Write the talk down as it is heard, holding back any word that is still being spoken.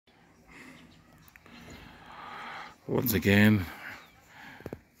Once again,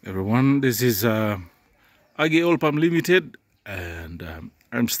 everyone, this is Hargy Oil Palms Ltd, and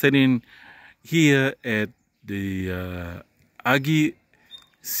I'm standing here at the Hargy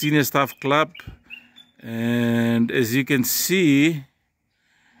Senior Staff Club, and as you can see,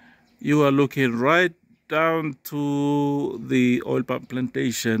 you are looking right down to the oil palm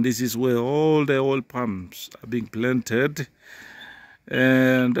plantation. This is where all the oil palms are being planted,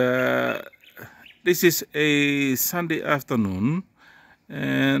 and this is a Sunday afternoon,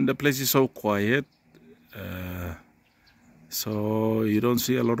 and the place is so quiet, so you don't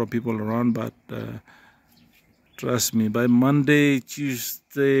see a lot of people around, but trust me, by Monday,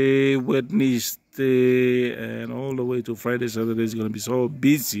 Tuesday, Wednesday, and all the way to Friday, Saturday is going to be so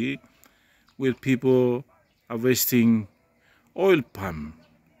busy with people harvesting oil palm.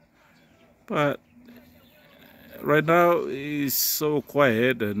 But right now it's so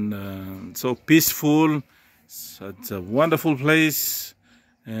quiet and so peaceful. It's a wonderful place,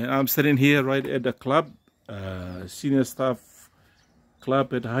 and I'm sitting here right at the club, Senior Staff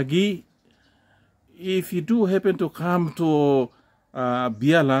Club at Hargy. If you do happen to come to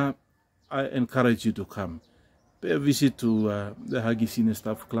Bialla, I encourage you to come. Pay a visit to the Hargy Senior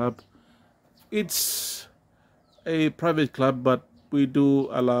Staff Club. It's a private club, but we do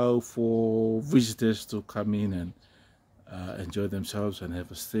allow for visitors to come in and enjoy themselves and have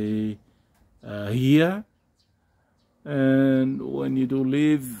a stay here. And when you do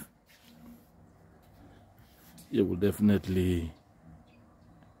leave, you will definitely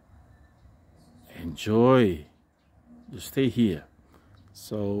enjoy to stay here.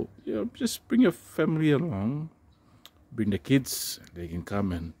 So, you know, just bring your family along, bring the kids, they can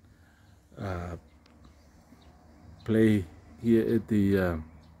come and play here at the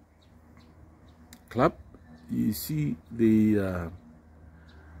club. You see the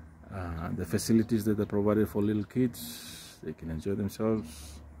facilities that are provided for little kids. They can enjoy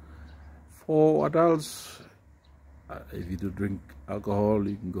themselves. For adults, if you do drink alcohol,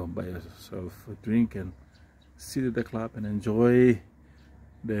 you can go and buy yourself a drink and sit at the club and enjoy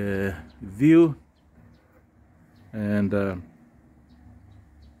the view. And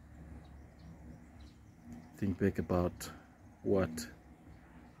think back about what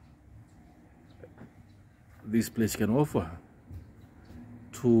this place can offer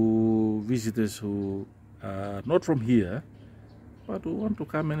to visitors who are not from here but who want to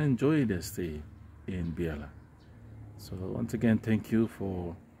come and enjoy their stay in Bialla. So once again, thank you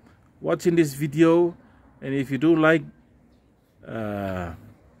for watching this video, and if you do like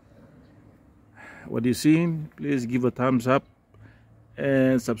what you've seen, please give a thumbs up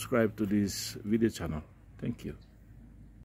and subscribe to this video channel. Thank you.